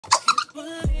Your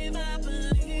mother,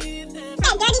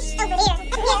 not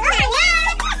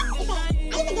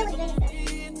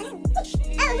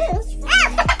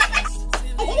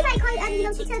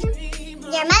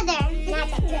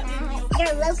that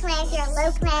you're low class, you're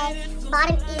low class,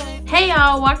 bottom eating. Hey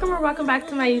y'all, welcome back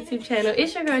to my YouTube channel.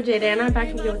 It's your girl Jayda and I'm back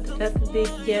again with another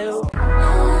video.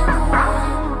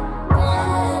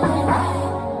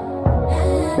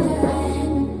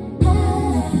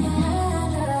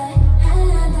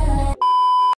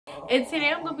 And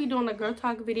today I'm gonna be doing a girl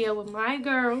talk video with my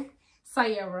girl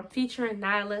Sayara featuring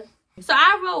Yallll. So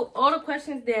I wrote all the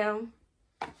questions down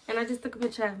and I just took a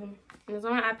picture of them. And it's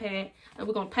on my iPad. And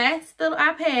we're gonna pass the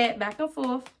iPad back and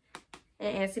forth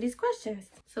and answer these questions.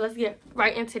 So let's get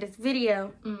right into this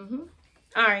video.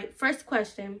 Alright, first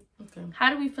question. Okay. How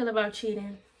do we feel about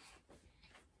cheating?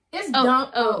 It's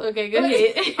dumb. Okay, go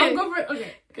ahead. I'm going for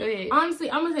okay. Go ahead. Honestly,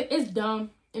 I'm gonna say it's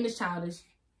dumb and it's childish.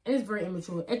 And it's very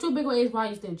immature. At your big old age, why are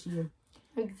you still cheating?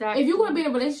 Exactly. If you're gonna be in a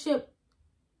relationship,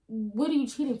 what are you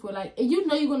cheating for? Like, if you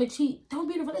know you're gonna cheat, don't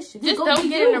be in a relationship. Just don't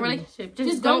get in a relationship.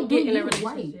 Just don't get in a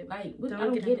relationship. Right. Like, I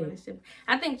don't get in a relationship.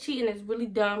 I think cheating is really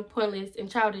dumb, pointless,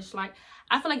 and childish. Like,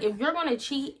 I feel like if you're gonna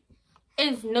cheat,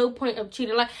 it's no point of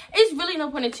cheating. Like, it's really no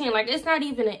point of cheating. Like, it's not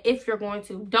even an if you're going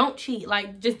to. Don't cheat.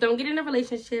 Like, just don't get in a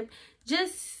relationship.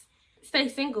 Just stay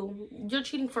single. You're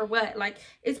cheating for what? Like,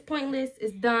 it's pointless,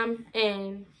 it's dumb,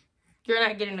 and you're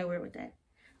not getting nowhere with that.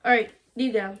 All right.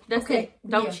 You go. That's okay. It.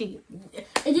 Don't cheat.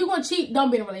 If you're gonna cheat, don't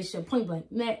be in a relationship. Point blank.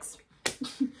 Next.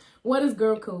 What is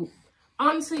girl code?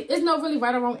 Honestly, it's no really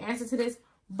right or wrong answer to this,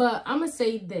 but I'm gonna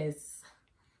say this.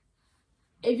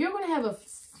 If you're gonna have a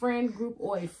friend group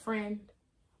or a friend,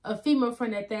 a female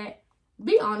friend at that,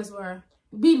 be honest with her.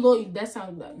 Be loyal. That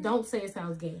sounds. Don't say it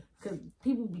sounds gay, because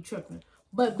people be tripping.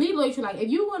 But be loyal to, like, if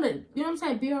you wanna, you know what I'm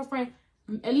saying, be her friend.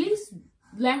 At least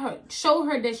let her, show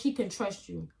her that she can trust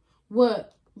you.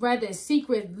 What? Rather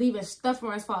secret, leaving stuff from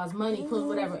her as far as money, clothes,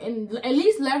 whatever. And at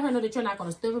least let her know that you're not going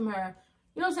to steal from her.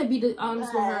 You know what I'm saying? Be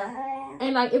honest with her.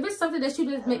 And, like, if it's something that she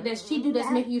does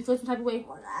that's making you feel some type of way,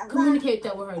 communicate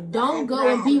that with her. Don't go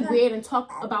and be weird and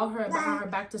talk about her behind her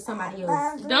back to somebody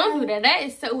else. Don't do that. That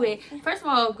is so weird. First of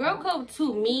all, girl code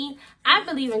to me, I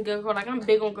believe in girl code. Like, I'm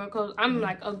big on girl code. I'm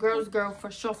like a girl's girl for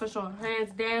sure,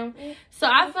 hands down. So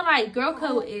I feel like girl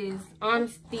code is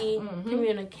honesty,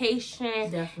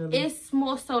 communication. Definitely. It's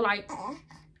more so like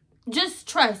just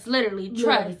trust, literally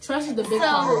trust. Yeah, trust is the big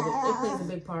part. It plays a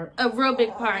big part. A real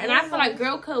big part. And I feel like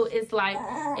girl code is like,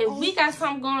 if we got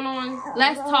something going on,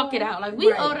 let's talk it out. Like,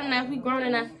 we old enough, we grown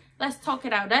enough, let's talk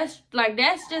it out. That's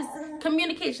just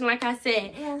communication. Like I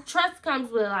said, trust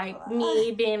comes with, like,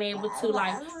 me being able to,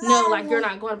 like, know, like, you're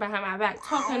not going behind my back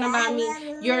talking about me.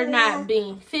 You're not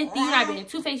being 50. You're not being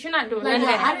two-faced. You're not doing none of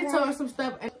that. I didn't tell her some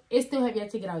stuff, and it still have yet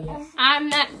to get out yet. I'm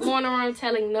not going around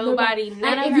telling nobody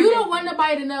none of If you don't want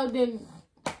nobody to know, then,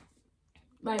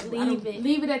 like, leave it.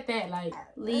 Leave it at that. Like,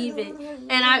 leave it.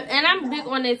 And I'm big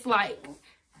on this, like,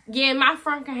 yeah, my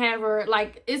friend can have her,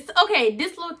 like, it's okay,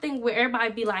 this little thing where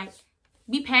everybody be like,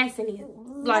 be passing it.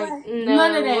 Like, no,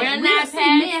 none of that. We're not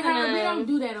passing them. We don't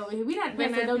do that over here. We're not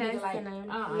passing no nigga, like,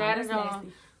 not at all.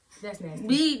 Nasty. That's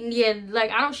nasty.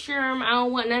 Like, I don't share them. I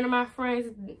don't want none of my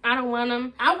friends. I don't want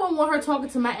them. I wouldn't want her talking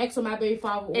to my ex or my baby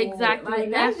father. Exactly.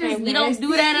 Like, that's just we don't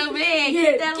do that over there.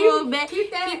 Yeah,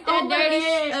 keep that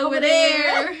dirty over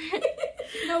there.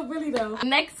 No, really though.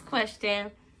 Next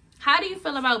question. How do you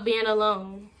feel about being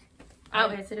alone? I'll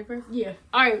answer it first. Yeah.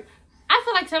 All right. I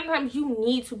feel like sometimes you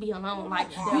need to be alone. Like,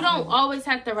 you don't always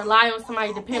have to rely on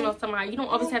somebody, depend on somebody. You don't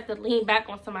always have to lean back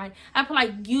on somebody. I feel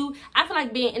like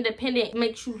being independent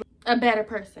makes you a better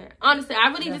person. Honestly, I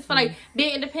really just feel like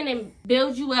being independent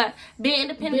builds you up. Being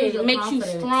independent makes you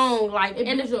strong. Like, it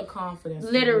builds your confidence.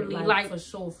 Literally, like for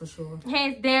sure.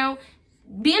 Hands down.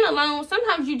 Being alone,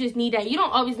 sometimes you just need that. You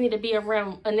don't always need to be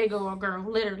around a nigga or a girl,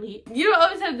 literally. You don't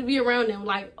always have to be around them,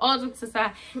 like, all jokes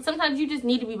aside. Sometimes you just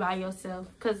need to be by yourself,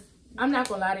 because I'm not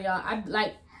gonna lie to y'all.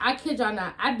 I kid y'all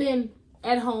not. I've been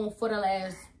at home for the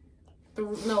last,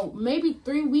 maybe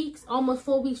 3 weeks, almost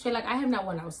 4 weeks straight. Like, I have not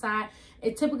went outside.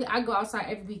 And typically, I go outside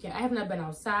every weekend. I have not been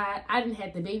outside. I didn't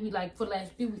have the baby, like, for the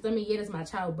last few weeks. I mean, yeah, that's my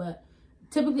child, but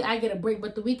typically, I get a break.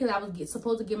 But the weekend I was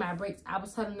supposed to get my breaks, I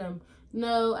was telling them,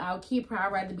 no, I'll keep her.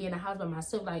 I'd rather be in the house by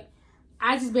myself. Like,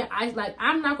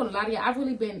 I'm not gonna lie to you. I've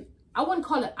really been, I wouldn't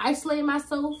call it isolating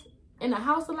myself in the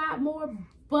house a lot more,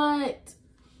 but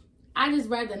I just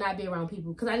rather not be around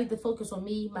people because I need to focus on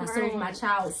me, myself, my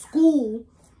child, school.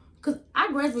 Because I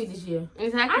graduated this year.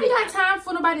 Exactly. I ain't got time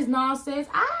for nobody's nonsense.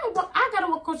 I got to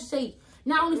work across the state,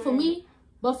 not only for me,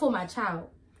 but for my child.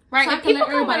 Right, so and people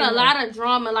come with a lot of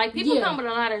drama. Like, people come with a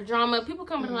lot of drama. People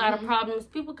come with a lot of problems.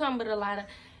 People come with a lot of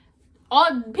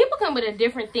people come with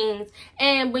different things,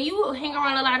 and when you hang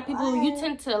around a lot of people, you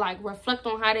tend to like reflect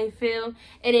on how they feel,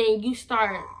 and then you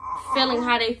start feeling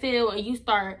how they feel, and you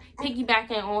start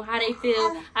piggybacking on how they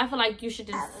feel. I feel like you should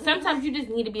sometimes you just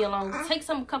need to be alone. Take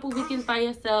a couple weekends by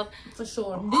yourself. For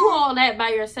sure. Do all that by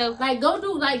yourself. Like go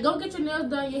get your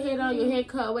nails done, your hair done, your hair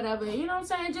cut, whatever. You know what I'm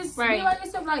saying? Just be by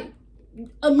yourself, like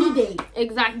a me day.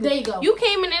 Exactly. There you go. You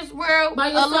came in this world by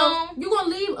yourself, alone. You're gonna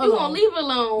leave alone. You're gonna leave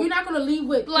alone. You're not gonna leave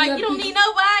with like you don't need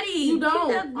nobody. You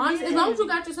don't. Honestly, as long as you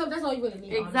got yourself, that's all you really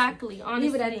need. Exactly. Honestly.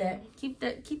 Leave it at that.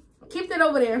 Keep that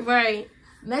over there. Right.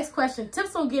 Next question.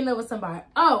 Tips on getting over somebody.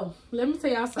 Oh, let me tell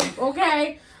y'all something,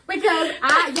 okay? Because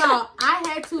I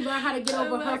had to learn how to get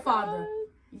over her father.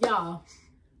 Y'all.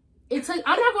 I'm not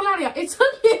gonna lie to y'all. It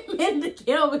took me a minute to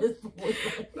get over this boy.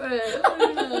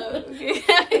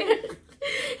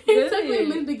 It took me a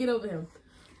minute to get over him.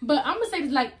 But I'm gonna say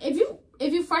this, like,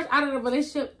 if you first out of the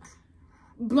relationship,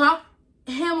 block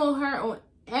him or her on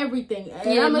everything.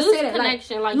 And I'm gonna say that,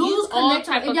 connection, like lose all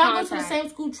connection. type if of y'all contact. go to the same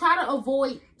school, try to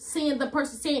avoid seeing the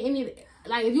person, seeing any,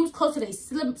 like if you was close to their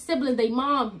siblings, their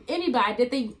mom, anybody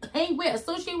that they hang with,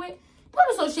 associate with,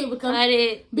 don't associate with them.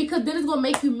 Because then it's gonna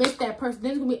make you miss that person.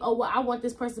 Then it's gonna be, oh well, I want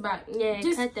this person back. Yeah,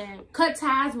 just cut that. Cut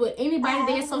ties with anybody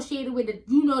they associated with that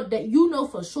you know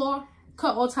for sure.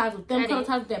 Cut all ties with them. Cut all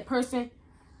ties with that person.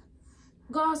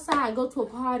 Go outside, go to a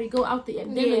party, go out there,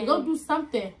 go do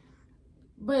something.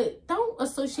 But don't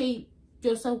associate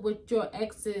yourself with your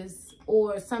exes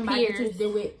or somebody that you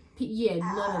did with. Yeah,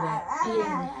 none of that.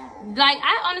 Yeah. Like,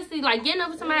 I honestly, like, getting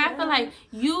over somebody, I feel like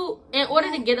in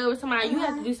order to get over somebody, you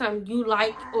have to do something you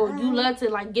like or you love to,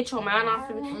 like, get your mind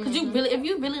off of it. Because if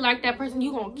you really like that person,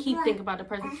 you're going to keep thinking about the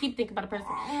person,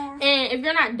 And if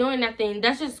you're not doing that thing,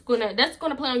 that's going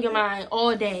to play on your mind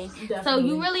all day. Definitely. So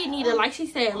you really need to, like she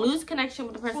said, lose connection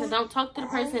with the person. Don't talk to the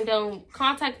person. Don't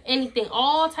contact anything.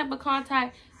 All type of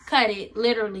contact, cut it,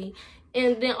 literally.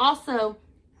 And then also,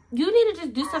 you need to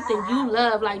just do something you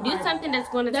love. Like, do something that's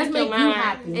going to take your mind.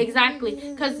 Happy. Exactly.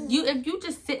 Because if you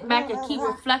just sit back and keep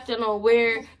reflecting on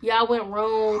where y'all went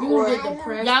wrong. You're going to get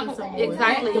depressed.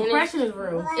 Exactly. Depression is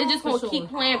real. It just going to keep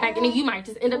playing back. And then you might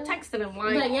just end up texting them.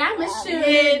 Like, yeah, I miss you.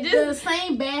 The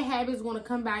same bad habits going to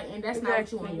come back. And that's not what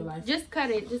you want in your life. Just cut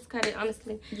it.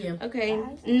 Honestly. Yeah. Okay.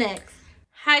 Next.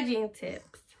 Hygiene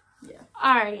tips. Yeah.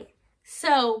 All right.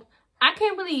 So, I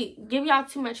can't really give y'all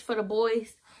too much for the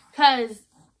boys. Because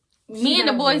me and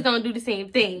the boys don't do the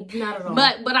same thing. Not at all.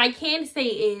 But what I can say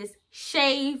is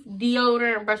shave,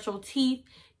 deodorant, brush your teeth,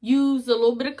 use a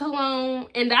little bit of cologne,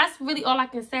 and that's really all I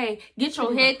can say. Get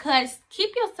your haircuts,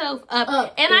 keep yourself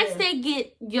up. And I say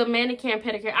get your manicure and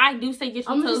pedicure. I do say get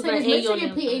your toes done and make your sure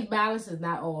your nails pH balance is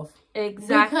not off.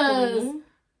 Exactly.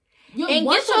 Get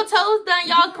your toes done,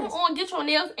 y'all. Come on, get your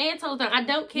nails and toes done. I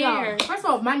don't care. Yo, first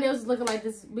of all, my nails is looking like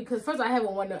this because first I have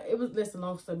one. It was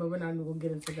long story, but we're not even gonna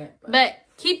get into that. But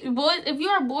keep if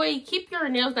you're a boy, keep your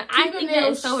nails done. I think that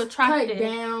is so attractive. Cut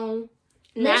down.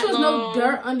 Make sure there's no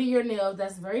dirt under your nails.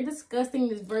 That's very disgusting.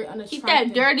 It's very unattractive. Keep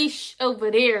that dirty over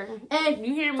there. And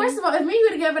you hear me? First of all, if me and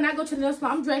you together and I go to the nail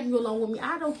salon, I'm dragging you along with me.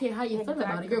 I don't care how you feel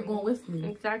about it. You're going with me.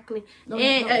 Exactly.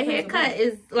 A haircut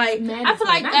is like, I feel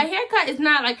like a haircut is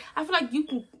not like, I feel like you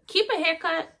can keep a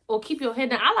haircut or keep your hair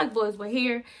done. I like boys with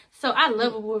hair, so I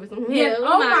love a boy with some hair.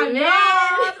 Oh my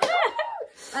God.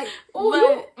 Like,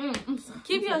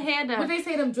 keep your hair done. But they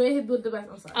say them dreadheads do the best.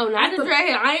 I'm sorry. Oh, not the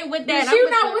dreadhead. I ain't with that. She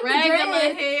not with the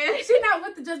dreadhead hair. She not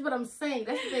with the just, but I'm saying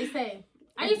that's what they say.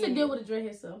 I used to deal with a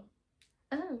dreadhead, so.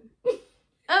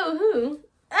 Oh, who?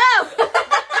 Oh.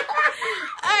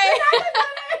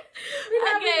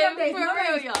 Okay, for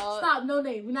real, y'all. Stop, no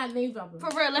name. We're not name dropping. For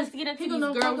real, let's get into these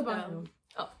girls though.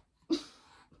 Oh. All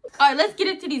right, let's get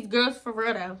into these girls for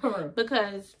real though. For real.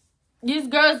 Because these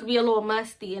girls be a little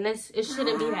musty, and it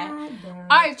shouldn't be that.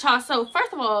 All right, y'all. So,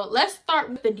 first of all, let's start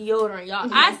with the deodorant, y'all.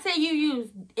 I say you use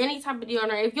any type of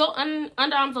deodorant. If your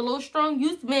underarms are a little strong,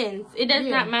 use men's. It does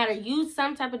not matter. Use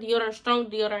some type of deodorant, strong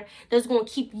deodorant, that's going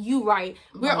to keep you right.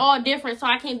 We're all different, so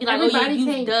I can't be like, everybody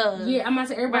use Dove. Yeah, I'm going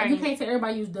to say everybody. You can't say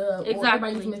everybody use Dove. Exactly. Or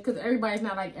everybody use men's, because everybody's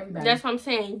not like everybody. That's what I'm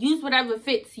saying. Use whatever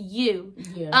fits you.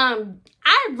 Yeah.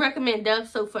 I recommend Dove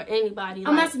soap for anybody.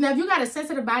 I'm not saying, now if you got a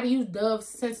sensitive body, use Dove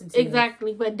sensitive.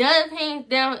 Exactly. But Dove, hands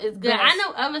down, is good. I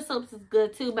know other soaps is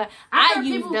good too, but I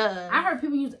use Dove. I heard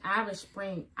people use Irish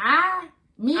Spring. I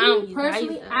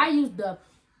use Dove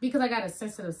because I got a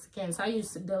sensitive skin, so I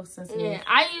use Dove sensitive. Yeah,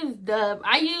 I use Dove.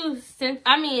 I use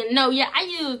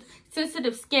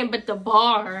sensitive skin, but the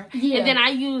bar. Yeah. And then I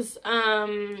use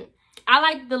I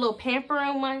like the little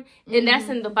pampering one, and that's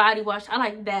in the body wash. I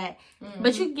like that.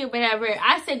 But you can get whatever.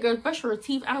 I say, girls, brush your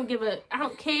teeth. I don't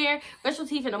care. Brush your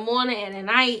teeth in the morning and at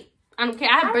night. I don't care.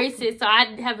 I have braces, so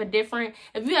I have a different.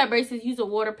 If you have braces, use a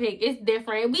water pick. It's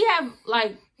different. We have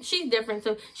like she's different,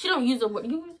 so she don't use a water.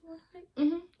 You use a water pick?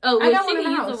 Mm-hmm. Oh, well, I she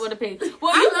can use a water pick.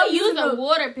 Well, I you love can use a the,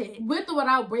 water pick with or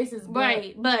without braces,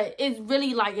 right? But it's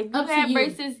really like if you up to have you.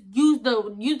 braces, use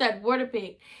that water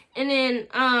pick, and then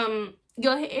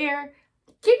your hair.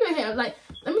 Keep your hair like.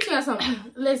 Let me tell you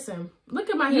something. Listen, look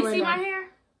at my hair. You right see now. my hair?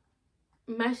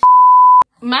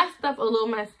 My stuff a little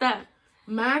messed up.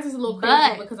 Mine's is a little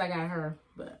crazy because I got her.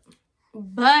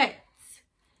 But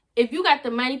if you got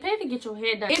the money, pay to get your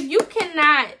hair done. If you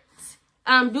cannot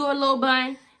do a low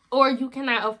bun or you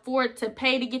cannot afford to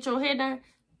pay to get your hair done,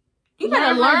 you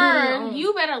better learn.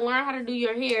 You better learn how to do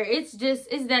your hair. It's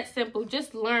that simple.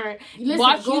 Just learn. Listen,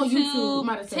 watch go YouTube,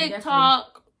 on YouTube,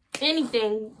 TikTok,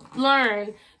 anything.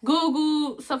 Learn.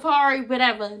 Google, Safari,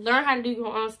 whatever. Learn how to do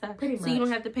your own stuff. Pretty so much. you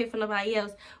don't have to pay for nobody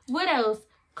else. What else?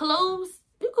 Clothes.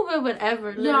 You can wear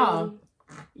whatever. Y'all,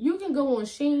 you can go on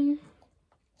Shein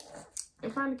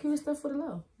and find the cutest stuff for the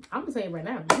low. I'm gonna tell you right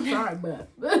now. I'm sorry, but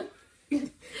I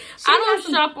don't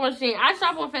shop on Shein. I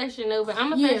shop on Fashion Nova.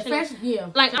 I'm a fashion. Yeah.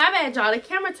 Like, my bad, y'all. The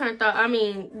camera turned off. I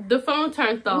mean, the phone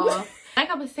turned off. Like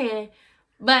I was saying.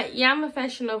 But, yeah, I'm a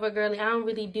Fashion Nova girly. I don't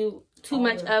really do too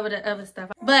much of the other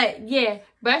stuff. But, yeah,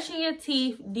 brushing your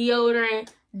teeth, deodorant,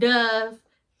 Dove,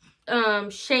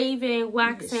 shaving,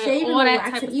 waxing, all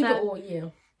that type of stuff. Or, yeah.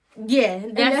 Yeah,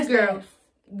 that's girl.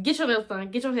 Get your nails done.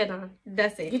 Get your hair done.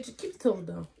 That's it. Keep your toes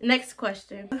done. Next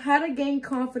question. How to gain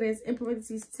confidence in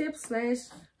parentheses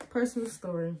tips/personal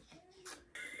story.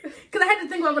 Because I had to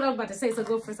think about what I was about to say, so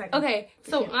go for a second. Okay,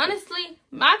 so honestly,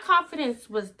 my confidence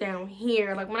was down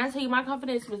here. Like, when I tell you my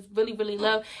confidence was really, really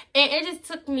low. And it just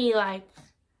took me, like,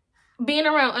 being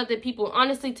around other people.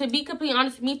 Honestly, to be completely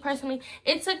honest, me personally,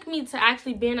 it took me to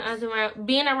actually being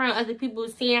around other people,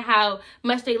 seeing how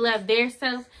much they love their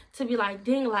self, to be like,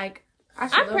 dang, like,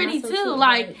 I'm pretty too.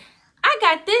 Like, right. I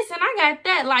got this and I got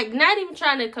that. Like, not even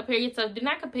trying to compare yourself. Do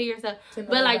not compare yourself.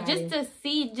 But, like, just to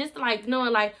see, just, like,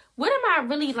 knowing, like, what am I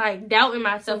really, like, doubting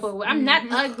myself over? I'm not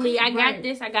ugly. I got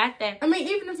this. I got that. I mean,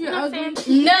 even if you're ugly.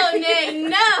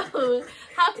 No.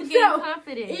 How to get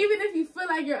confidence? Even if you feel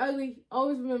like you're ugly,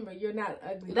 always remember, you're not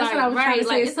ugly. That's what I was trying to say.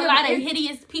 Like, it's a lot of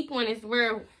hideous people in this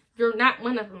world. You're not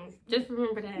one of them. Just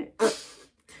remember that.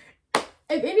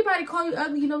 If anybody call you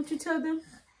ugly, you know what you tell them?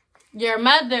 Your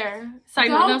mother. Sorry,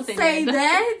 don't say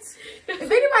that. If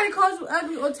anybody calls you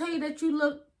ugly or tell you that you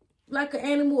look like an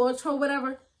animal or a troll,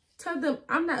 whatever, tell them,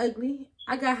 I'm not ugly.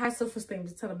 I got high self-esteem.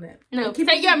 Just tell them that. No,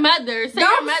 say your mother. Say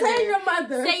don't your mother. Say your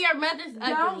mother. Say your mother's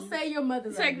ugly. Don't say your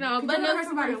mother's ugly. No, but no, hurt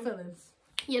somebody's feelings.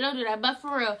 You don't do that. But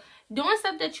for real, doing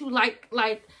stuff that you like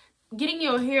getting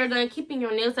your hair done, keeping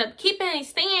your nails up,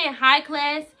 staying high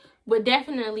class, would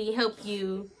definitely help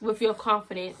you with your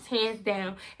confidence, hands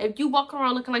down. If you walk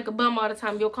around looking like a bum all the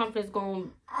time, your confidence gonna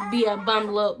be a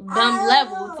bum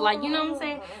levels. Like, you know what I'm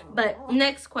saying? But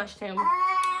next question.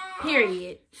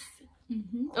 Periods.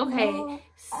 Okay,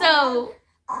 so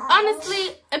honestly,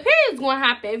 a period's gonna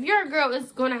happen. If you're a girl,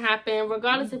 it's gonna happen,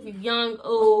 regardless if you're young,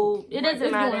 old. It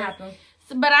doesn't matter. Gonna happen.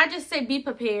 So, but I just say be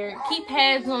prepared. Keep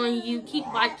pads on you. Keep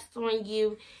wipes on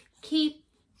you. Keep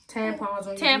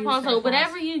tampons on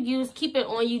whatever you use, keep it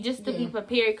on you just to be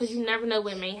prepared, because you never know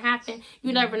what may happen.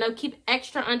 You never know. Keep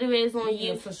extra underwears on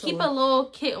you. For sure. Keep a little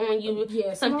kit on you.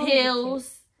 Some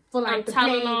pills for like the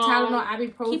Tylenol,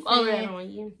 ibuprofen. Keep all that on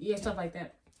you. Yeah, stuff like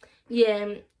that.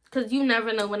 Yeah, because you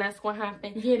never know when that's going to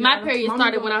happen. Yeah, my period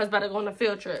started when I was about to go on a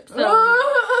field trip. So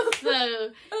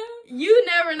you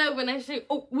never know when that's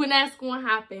going to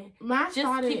happen. Mine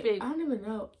started, I don't even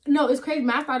know. No, it's crazy.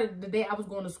 Mine started the day I was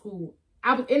going to school.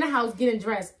 I was in the house getting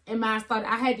dressed, and mine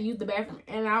started. I had to use the bathroom,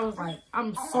 and I was like,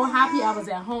 I'm so happy I was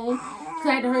at home, because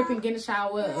I had to hurry up and get in the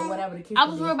shower or whatever the case. I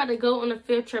was real about to go on a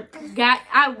field trip.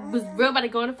 I was real about to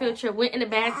go on a field trip. Went in the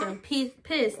bathroom,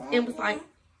 pissed, and was like,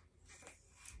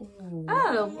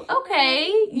 oh, okay,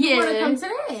 you want to come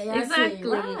today? Exactly.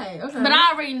 Right. Okay. But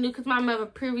I already knew, because my mother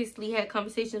previously had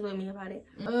conversations with me about it.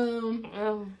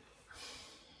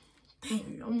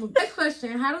 Next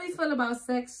question. How do we feel about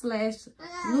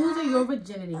sex/losing your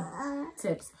virginity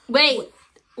tips? Wait.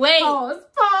 Pause.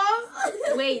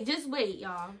 Wait, just wait,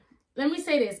 y'all. Let me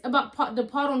say this about the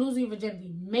part on losing your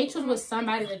virginity. Make sure it's with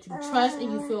somebody that you trust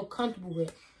and you feel comfortable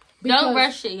with. Don't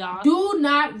rush it, y'all. Do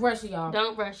not rush it, y'all.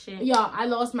 Don't rush it. Y'all, I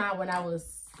lost mine when I was...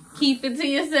 Keep it to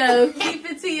yourself. Keep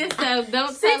it to yourself.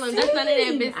 Don't 16. Tell them. That's none of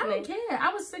their business. I don't care.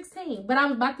 I was 16, but I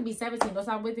was about to be 17. That's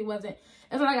how with it wasn't.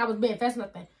 It's not like I was being fast or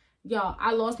nothing. Y'all,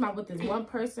 I lost mine with this one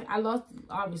person.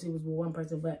 Obviously it was with one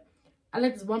person, but I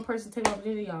let this one person take my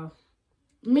virginity, y'all.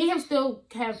 Me and him still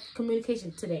have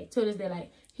communication today, till this day.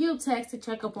 Like, He'll text to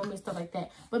check up on me and stuff like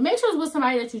that. But make sure it's with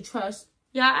somebody that you trust.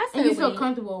 Yeah, I said and you feel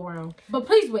comfortable around. But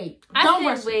please wait. Don't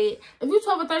rush it. If you're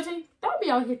 12 or 13, don't be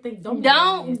out here thinking. Don't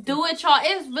do it, y'all.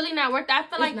 It's really not worth it. I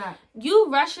feel like you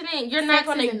rushing it, you're not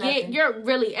going to get, you're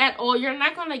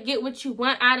not going to get what you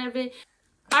want out of it.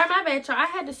 All right, my bad, y'all. I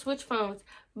had to switch phones.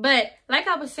 But like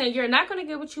I was saying, you're not going to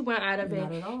get what you want out of it.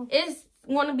 Not at all. It's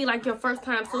going to be like your first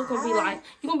time. So it's going to be like,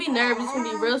 you're going to be nervous. You're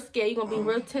going to be real scared. You're going to be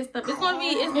real tensed up. It's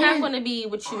not going to be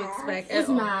what you expect. It's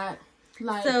not.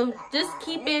 Like, so just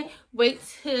keep it. Wait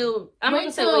till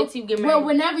you get married. Well,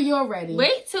 whenever you're ready.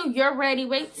 Wait till you're ready.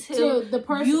 Wait till the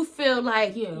person you feel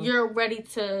like you're ready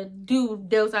to do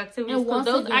those activities. Because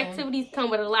those activities come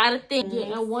with a lot of things.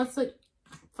 Yeah, and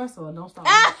first of all, don't stop.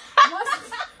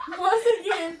 once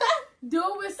again, do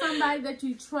it with somebody that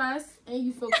you trust and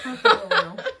you feel comfortable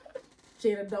around.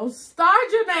 Jada, don't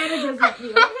start your managers with me,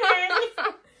 okay?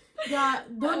 Y'all,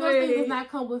 doing those things does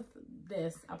not come with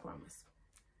this. I promise.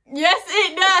 Yes,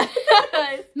 it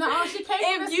does. No, she came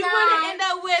from the sky. If you want to end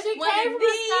up with one of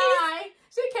these,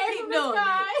 she came from the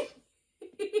sky.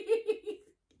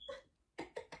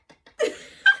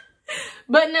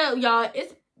 But no, y'all,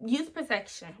 it's use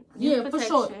protection. For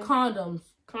sure. Condoms.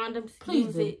 Please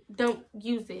use it. Don't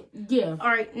use it. Yeah. All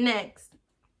right, next.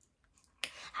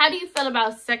 How do you feel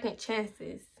about second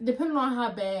chances? Depending on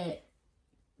how bad.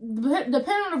 Depending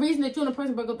on the reason that you and the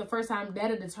person broke up the first time,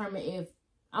 that'll determine if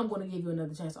I'm going to give you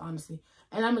another chance, honestly.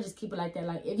 And I'm going to just keep it like that.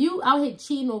 Like, if you out here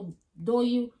cheating or doing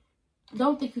you,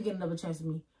 don't think you get another chance with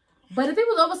me. But if it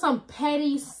was over some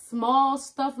petty, small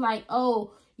stuff like,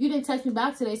 oh, you didn't text me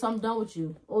back today, so I'm done with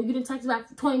you. Or you didn't text me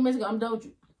back 20 minutes ago, I'm done with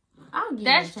you. I'll give you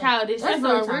a chance. Childish. That's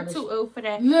really childish. We're too old for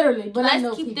that. Literally. But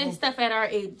let's keep this stuff at our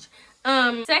age.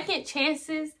 Second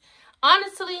chances.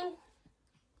 Honestly,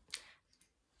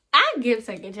 I give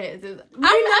second chances. I'm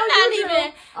not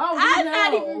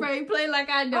even ready to play like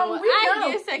I don't.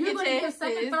 I give second chances.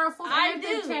 Second, third, fourth, I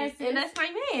do. Chances. And that's my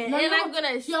man. And I'm going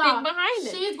to stick behind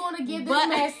it. She's going to give this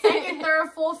man second, third,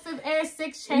 fourth, fifth, and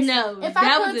sixth chances. No,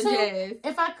 that was a chance.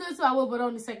 If I could too, I would, but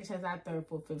only second chance, not third,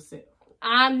 fourth, fifth, sixth.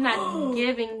 I'm not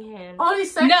giving him. Only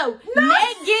second. No.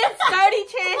 Nate gives 30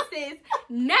 chances.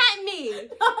 Not me.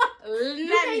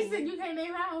 You can't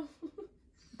name how.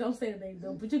 Don't say the name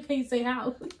though, but you can't say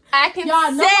how. I can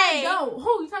say. Y'all,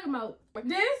 who you talking about?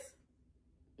 This?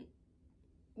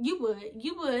 You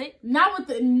would. Not with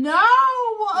the no.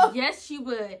 Yes, you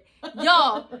would.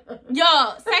 Y'all.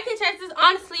 Second chances.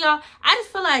 Honestly, y'all, I just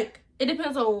feel like it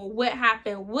depends on what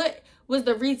happened. What was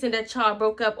the reason that y'all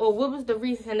broke up, or what was the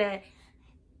reason that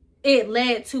it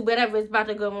led to whatever is about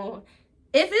to go on?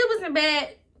 If it wasn't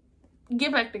bad,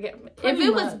 get back together. If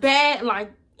it was bad,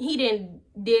 like he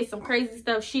did some crazy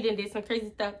stuff, she did some crazy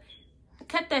stuff,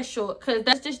 cut that short, because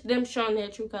that's just them showing their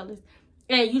true colors.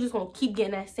 And you just gonna keep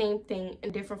getting that same thing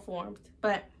in different forms.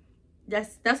 But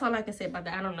that's all I can say about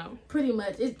that. I don't know. Pretty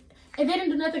much. If they didn't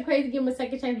do nothing crazy, give them a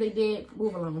second chance. They did.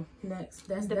 Move along. Next.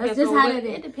 That's just how it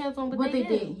is. It depends on what they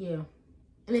did. Yeah.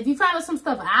 And if you find out some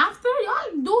stuff after,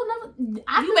 y'all do another.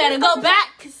 You better go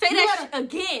back. Say that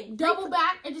again. Double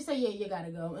back and just say, yeah, you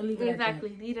gotta go. And leave it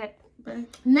exactly. Leave that back.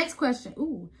 Next question.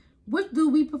 Ooh. Which do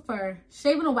we prefer?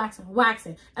 Shaving or waxing?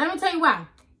 Waxing. And I'm gonna tell you why.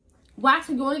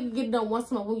 Waxing, you only can get it done once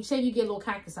a month. When you shave, you get a little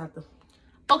cactus out there.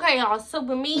 Okay, y'all. So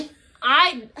with me,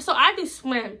 I do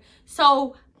swim.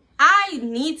 So I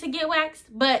need to get waxed,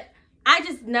 but I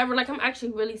just never, like, I'm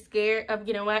actually really scared of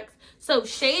getting waxed. So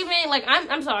shaving, like,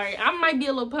 I'm sorry, I might be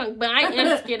a little punk, but I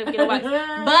am scared of getting waxed.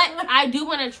 But I do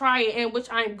want to try it, and which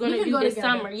I'm gonna do this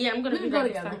summer. Yeah, I'm gonna do that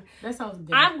this summer. That sounds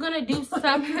good. I'm gonna do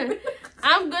summer.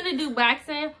 I'm gonna do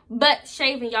waxing, but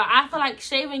shaving, y'all. I feel like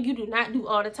shaving you do not do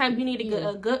all the time. You need to get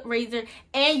a good razor,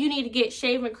 and you need to get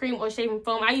shaving cream or shaving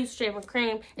foam. I use shaving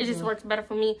cream. It just works better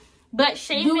for me. But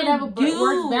shaving do whatever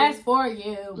works best for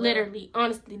you. Literally,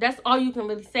 honestly, that's all you can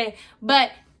really say.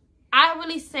 But I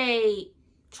really say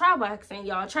try waxing,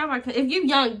 y'all. Try waxing. If you're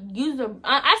young, use them.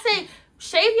 I say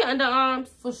shave your underarms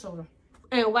for sure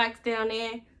and wax down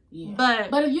there. Yeah.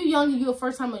 But if you're young and you're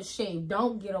first time to shave,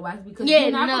 don't get a wax because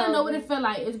you're not gonna know what it feel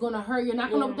like. It's gonna hurt. You're not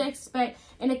gonna know what to expect,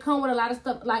 and it come with a lot of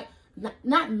stuff like.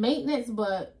 Not maintenance,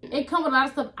 but it come with a lot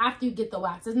of stuff after you get the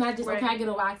wax. It's not just okay, I get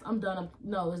a wax, I'm done.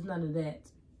 No, it's none of that.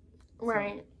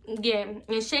 Right. Yeah.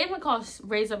 And shaving costs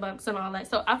razor bumps and all that.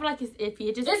 So I feel like it's iffy.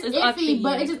 It's iffy, up to you.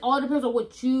 But it just all depends on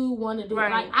what you want to do.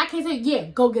 Right. Like I can't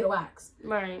say, go get a wax.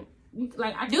 Right.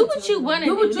 Like do what you want to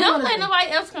do. Don't let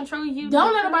nobody else control you.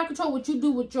 Don't let nobody control what you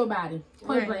do with your body.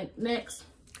 Point blank. Next.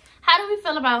 How do we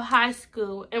feel about high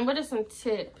school? And what are some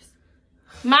tips?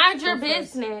 Mind your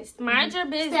business. Mind your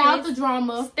business. Stay out the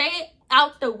drama. Stay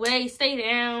out the way. Stay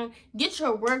down. Get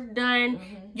your work done.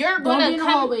 You're Don't gonna be in the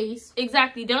hallways.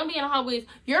 Exactly. Don't be in the hallways.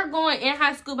 You're going in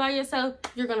high school by yourself.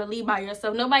 You're gonna leave by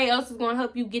yourself. Nobody else is gonna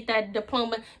help you get that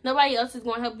diploma. Nobody else is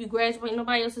gonna help you graduate.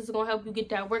 Nobody else is gonna help you get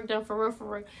that work done for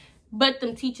real. But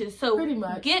them teachers. So pretty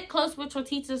much get close with your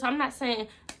teachers. I'm not saying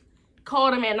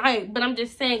call them at night, but I'm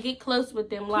just saying get close with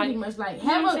them. Like pretty much, like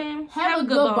have a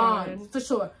good bond for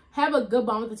sure. Have a good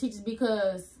bond with the teachers,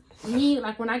 because me,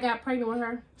 like when I got pregnant with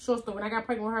her, short story, when I got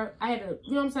pregnant with her, I had to,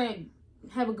 you know what I'm saying,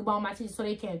 have a good bond with my teachers so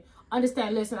they can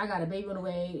understand. Listen, I got a baby on the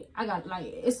way. I got, like,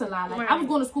 it's a lot. Like I was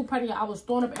going to school pregnant. I was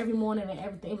throwing up every morning and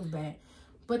everything. It was bad,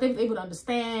 but they was able to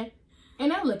understand. And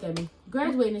now look at me,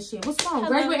 graduating this shit. What's wrong?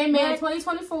 Graduating in May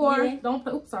 2024. Yeah. Don't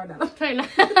play. Oops, sorry, Donna.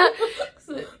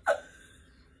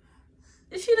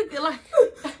 She look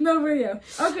like no video.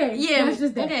 Okay, yeah, that's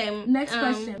just that. Okay, next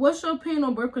question. What's your opinion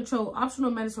on birth control?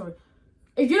 Optional, mandatory?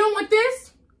 If you don't want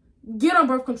this, get on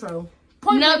birth control.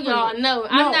 No, y'all. No,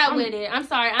 I'm not with it. I'm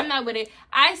sorry, I'm not with it.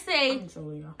 I say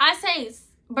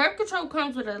birth control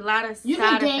comes with a lot of you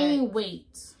side can gain effects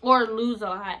weight or lose a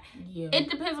lot. Yeah, it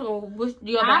depends on your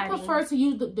body. I prefer to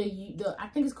use the I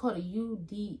think it's called a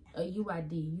UDI,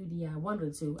 one or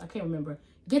two. I can't remember.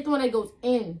 Get the one that goes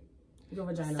in your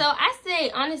vagina. So I say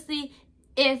honestly,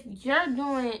 if you're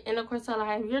doing intercourse,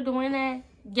 if you're doing that,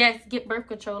 yes, get birth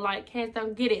control. Like hands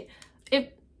down, get it. If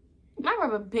my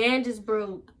rubber band just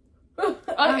broke,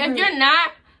 if you're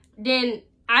not, then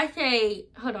I say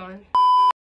hold on.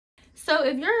 So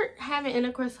if you're having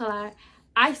intercourse a lot,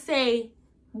 I say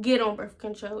get on birth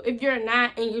control. If you're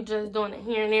not and you're just doing it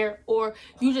here and there, or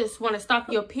you just want to stop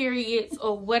your periods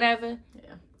or whatever.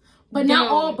 Yeah. But not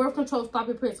all birth control stop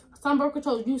your periods. Some birth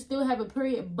controls, you still have a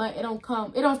period, but it don't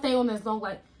stay on as long.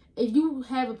 Like, if you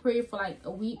have a period for like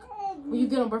a week, when you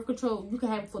get on birth control, you can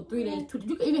have it for 3 days.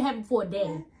 You can even have it for a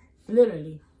day.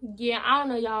 Literally. Yeah, I don't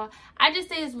know, y'all. I just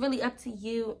say it's really up to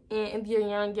you. And if you're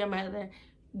young, your mother,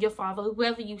 your father,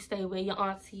 whoever you stay with, your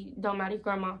auntie, don't matter, your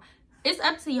grandma. It's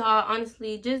up to y'all,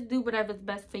 honestly. Just do whatever's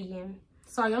best for you.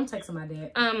 Sorry, I'm texting my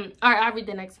dad. All right, I'll read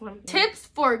the next one. Yeah. Tips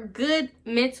for good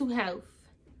mental health.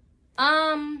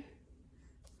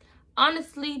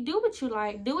 Honestly, do what you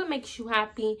like. Do what makes you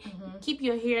happy. Keep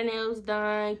your hair, nails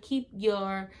done. Keep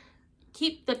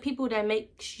the people that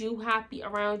makes you happy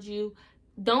around you.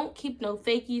 Don't keep no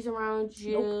fakies around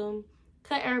you. Nope.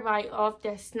 Cut everybody off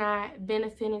that's not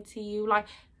benefiting to you. Like,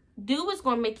 do what's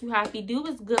gonna make you happy. Do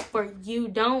what's good for you.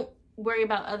 Don't worry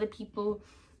about other people.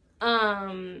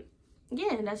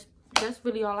 Yeah, that's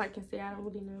really all I can say. I don't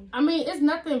really know. I mean, it's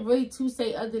nothing really to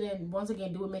say other than, once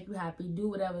again, do what make you happy. Do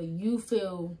whatever you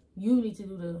feel you need to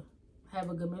do to have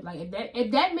a good mood. Like,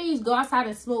 if that means go outside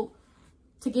and smoke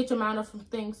to get your mind off from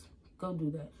things, go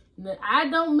do that. And I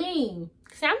don't mean...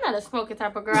 See, I'm not a smoking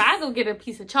type of girl. I go get a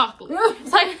piece of chocolate.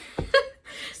 It's like...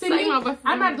 See,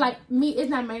 I'm not like... It's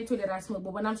not mandatory that I smoke,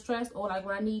 but when I'm stressed or like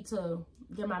when I need to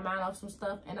get my mind off some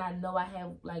stuff and I know I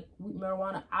have like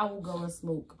marijuana, I will go and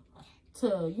smoke. To,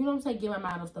 you know what I'm saying, get my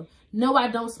mind off stuff. No, I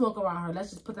don't smoke around her. Let's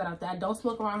just put that out there. I don't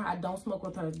smoke around her. I don't smoke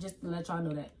with her. Just to let y'all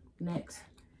know that. Next.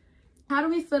 How do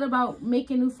we feel about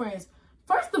making new friends?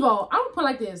 First of all, I'm going to put it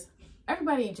like this.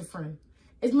 Everybody ain't your friend.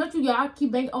 As much as y'all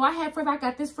keep banging, oh, I have friends, I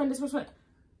got this friend, this friend.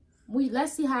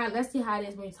 Let's see how it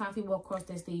is when it's time for you to walk across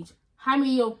that stage. How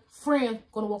many of your friends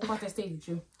going to walk across that stage with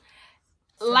you?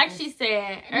 Like she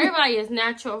said, everybody is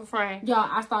not your friend. Y'all,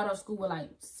 I started off school with like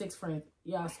 6 friends.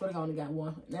 Y'all, I swear to God, I only got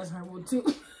 1. That's her one too.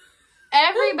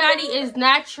 Everybody is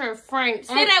not your friend.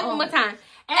 Say that one more time.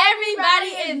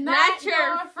 Everybody is not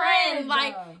your friend.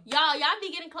 Like, y'all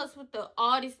be getting close with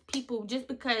all these people just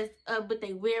because of what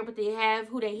they wear, what they have,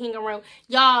 who they hang around.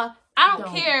 Y'all, I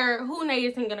don't care who they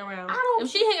is hanging around. If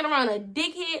she hanging around a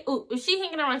dickhead, if she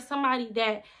hanging around somebody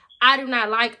that I do not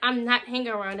like, I'm not hanging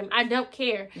around them. I don't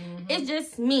care. It's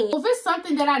just me. If it's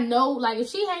something that I know, like if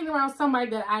she hanging around somebody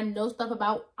that I know stuff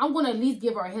about, I'm going to at least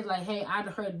give her a hint like, hey, I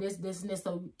heard this, and this,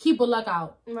 so keep a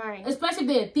lookout. Right. Especially if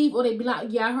they're a thief or they be like,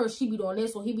 yeah, I heard she be doing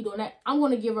this or he be doing that. I'm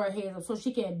going to give her a heads up so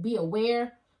she can be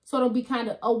aware. So don't be kind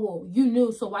of, oh, well, you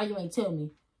knew, so why you ain't tell me?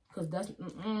 Because that's,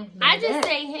 I just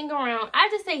say hang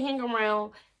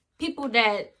around people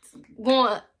that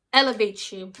want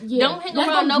elevate you. Yeah. Don't hang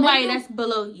around nobody that's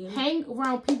below you. Hang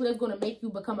around people that's going to make you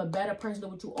become a better person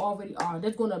than what you already are.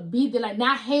 That's going to be there, like,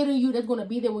 not hating you. That's going to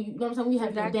be there when you know what I'm saying? We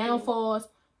have your downfalls,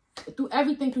 through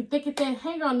everything, through thick and thin.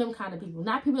 Hang around them kind of people.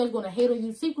 Not people that's going to hate on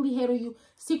you,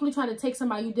 secretly trying to take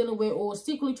somebody you dealing with, or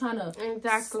secretly trying to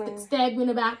stab you in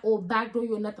the back or backdoor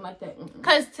you or nothing like that.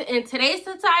 Because in today's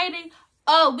society,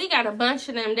 Oh, we got a bunch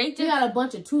of them. They got a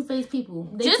bunch of two-faced people.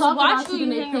 They just talk watch about you, who then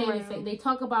you they hang play your face. They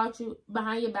talk about you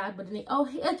behind your back, but then they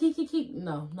keep.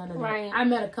 No, none of that. Right. I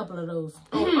met a couple of those.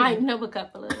 I know a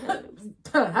couple of those.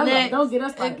 Don't get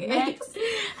us started. Okay. Next.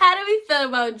 How do we feel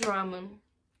about drama?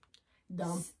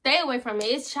 Dumb. Stay away from it.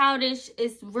 It's childish.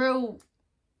 It's real.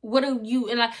 What do you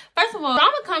and like? First of all,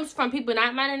 drama comes from people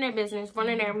not minding their business,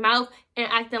 running their mouth, and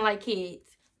acting like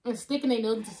kids, and sticking their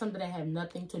nose into something that have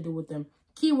nothing to do with them.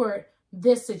 Keyword: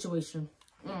 this situation.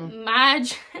 I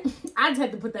just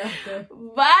had to put that out there.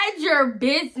 Mind your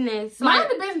business. Mind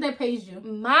the business that pays you.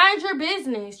 Mind your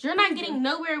business. You're not getting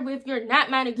nowhere if you're not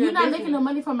minding your business. You're not making no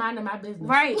money from minding my business.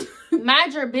 Right.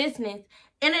 Mind your business.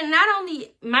 And then not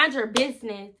only mind your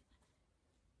business,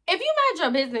 if you mind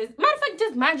your business, matter of fact,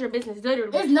 just mind your business,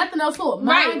 literally. There's nothing else for it.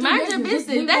 Mind your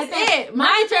business. That's it.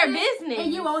 Mind your business.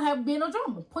 And you won't have been no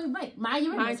drama. Point blank. Mind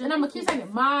your business. And I'm going to keep saying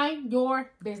it. Mind your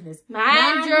business.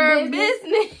 Mind your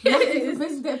business. Mind the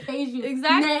business that pays you.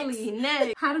 Exactly.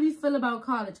 Next. How do we feel about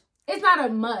college? It's not a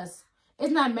must.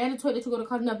 It's not mandatory that you go to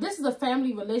college. Now, if this is a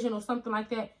family religion or something like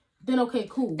that, then okay,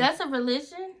 cool. That's a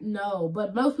religion? No,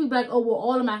 but most people like, oh, well,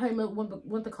 all of my family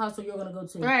went to college, so you're going to go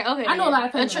too. Right, okay. I know a lot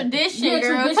of families. A tradition, like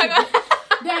girl.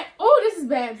 That, oh, this is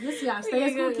bad. This y'all stay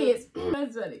at school kids.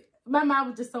 That's funny. My mom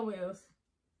was just somewhere else.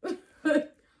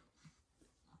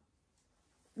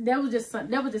 that was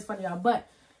just funny, y'all. But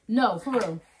no, for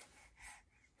real.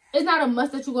 It's not a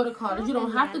must that you go to college. You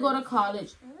don't have to go to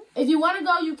college. If you want to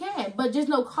go, you can. But just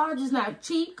know college is not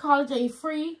cheap. College ain't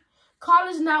free.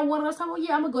 College is not one of those times, well,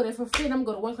 yeah, I'm going to go there for free and I'm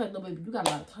going to go to one class. No, baby, you got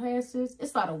a lot of classes.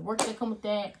 It's a lot of work that come with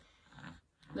that.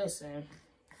 Listen,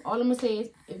 all I'm going to say is,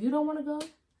 if you don't want to go,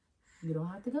 you don't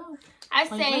have to go. I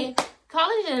say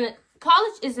college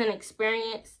is an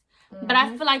experience, but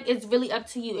I feel like it's really up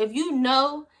to you. If you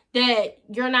know that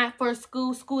you're not for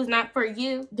school is not for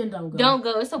you, then don't go. Don't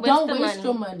go. It's a waste of money. Don't waste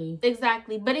your money.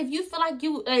 Exactly. But if you feel like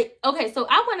you, okay, so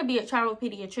I want to be a child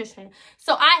pediatrician,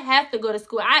 so I have to go to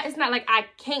school. It's not like I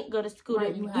can't go to school.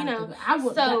 Right, you know. To I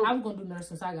was going to do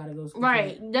nursing, so I got to go to school.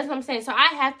 Right. That's what I'm saying. So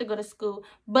I have to go to school.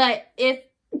 But if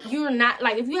you're not,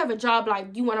 like, if you have a job,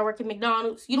 like, you want to work at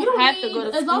McDonald's, you don't have to go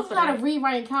to school. As long as you got to read,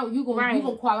 write, and count, you're going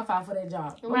to qualify for that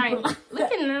job. Right. Look at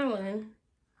that one.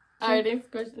 All right, next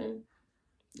question.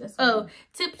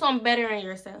 Tips on bettering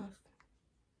yourself.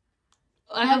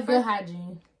 Have good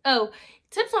hygiene.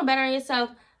 Tips on bettering yourself.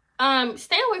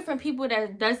 Stay away from people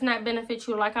that does not benefit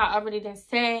you, like I already done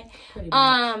said.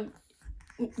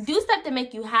 Do stuff to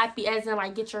make you happy, as in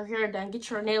like get your hair done, get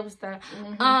your nails done.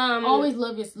 Always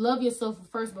love yourself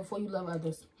first before you love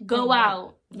others. Go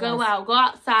out, go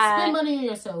outside. Spend money on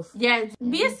yourself. Yeah,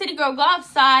 be a city girl. Go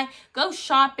outside, go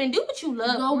shopping, do what you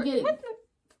love. Go get it.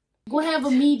 Go have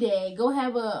a me day. Go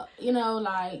have a,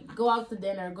 like, go out to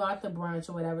dinner, go out to brunch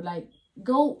or whatever. Like,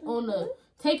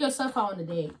 take yourself out on a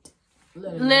date.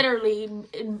 Literally.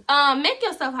 Make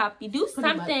yourself happy. Do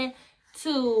something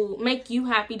to make you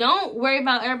happy. Don't worry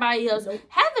about everybody else. Nope.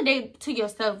 Have a day to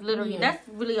yourself, literally. Yeah. That's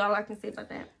really all I can say about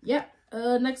that. Yep.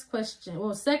 Next question.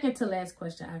 Well, second to last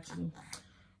question, actually.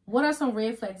 What are some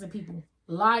red flags of people?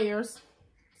 Liars.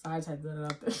 Sorry, I just had to put it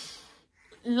out there.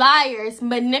 Liars,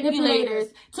 manipulators,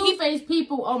 two-faced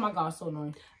people. Oh my God, so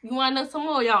annoying. You want to know some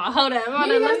more, y'all? Hold on.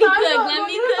 Let me cook.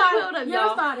 Hold up,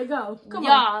 y'all. Started, go. Come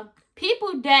on.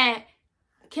 People that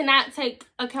cannot take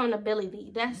accountability.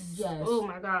 That's, oh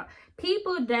my God.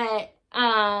 People that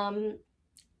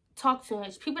talk too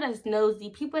much. People that's nosy.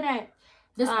 People that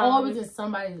there's always just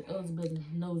somebody else's business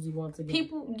nosy wants to get.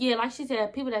 People, yeah, like she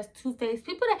said, people that's two-faced.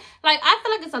 People that, like, I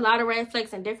feel like it's a lot of red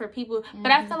flags in different people.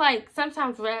 But I feel like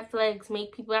sometimes red flags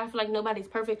make people, I feel like nobody's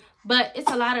perfect. But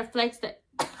it's a lot of flags that,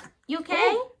 you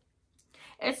okay?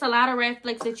 It's a lot of red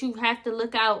flags that you have to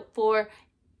look out for,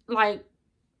 like,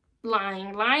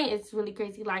 lying. Lying is really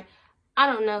crazy. Like, I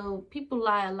don't know. People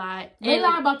lie a lot. They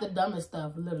lie about the dumbest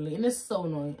stuff, literally. And it's so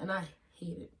annoying. And I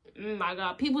hate it. Oh my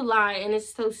God, people lie and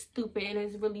it's so stupid and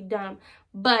it's really dumb.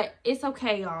 But it's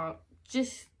okay, y'all.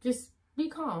 Just be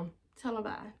calm. Tell them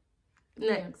bye.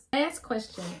 Next. Last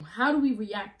question. How do we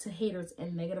react to haters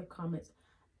and negative comments?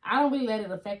 I don't really let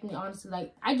it affect me, honestly.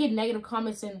 Like, I get negative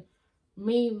comments and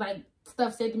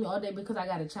stuff said to me all day because I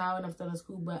got a child and I'm still in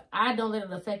school. But I don't let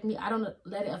it affect me. I don't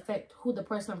let it affect who the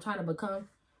person I'm trying to become.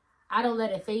 I don't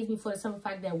let it faze me for the simple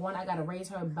fact that, one, I got to raise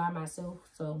her by myself.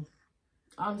 So,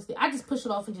 honestly, I just push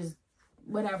it off and just,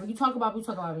 whatever. You talk about me,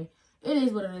 talk about me. It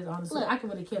is what it is, honestly. Look, I can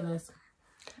really care less.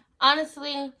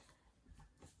 Honestly,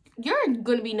 you're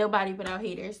going to be nobody without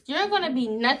haters. You're going to be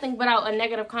nothing without a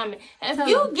negative comment. If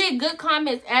you get good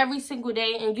comments every single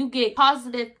day and you get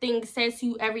positive things said to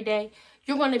you every day,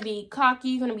 you're going to be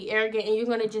cocky, you're going to be arrogant, and you're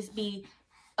going to just be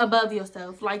above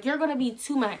yourself. Like, you're gonna be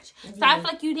too much. So I feel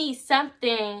like you need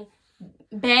something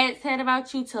bad said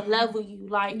about you to level you.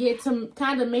 Like, to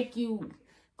kind of make you,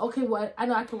 okay, well, I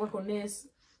know I can work on this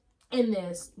and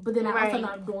this, but then I also know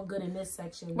I'm doing good in this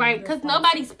section. Right, because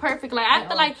nobody's perfect. Like, I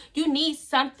feel like you need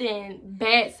something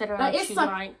bad said about you.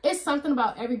 It's something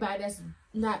about everybody that's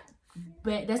not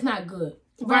bad, that's not good.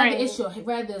 Right.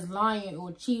 Whether it's lying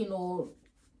or cheating or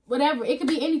whatever. It could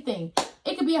be anything.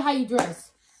 It could be how you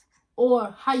dress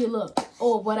or how you look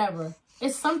or whatever.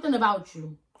 It's something about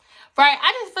you. Right.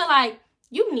 I just feel like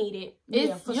you need it.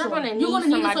 You're gonna need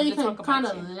it so you can kind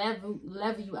of level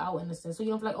you out in a sense. So you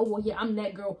don't feel like, oh well, yeah, I'm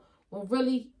that girl. Well,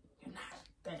 really, you're not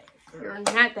that girl. You're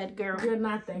not that girl. You're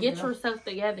not that girl. Get yourself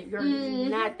together. You're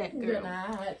not that girl. You're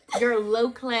not. You're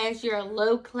low class. You're a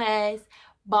low class,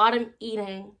 bottom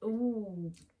eating.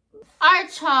 Ooh.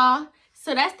 Alright, y'all.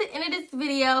 So that's the end of this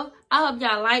video. I hope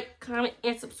y'all like, comment,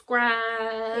 and subscribe.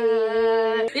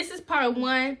 This is part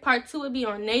 1. Part 2 will be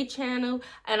on their channel.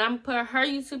 And I'm going to put her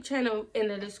YouTube channel in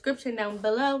the description down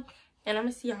below. And I'm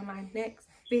going to see y'all in my next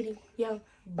video.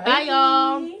 Bye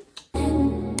y'all.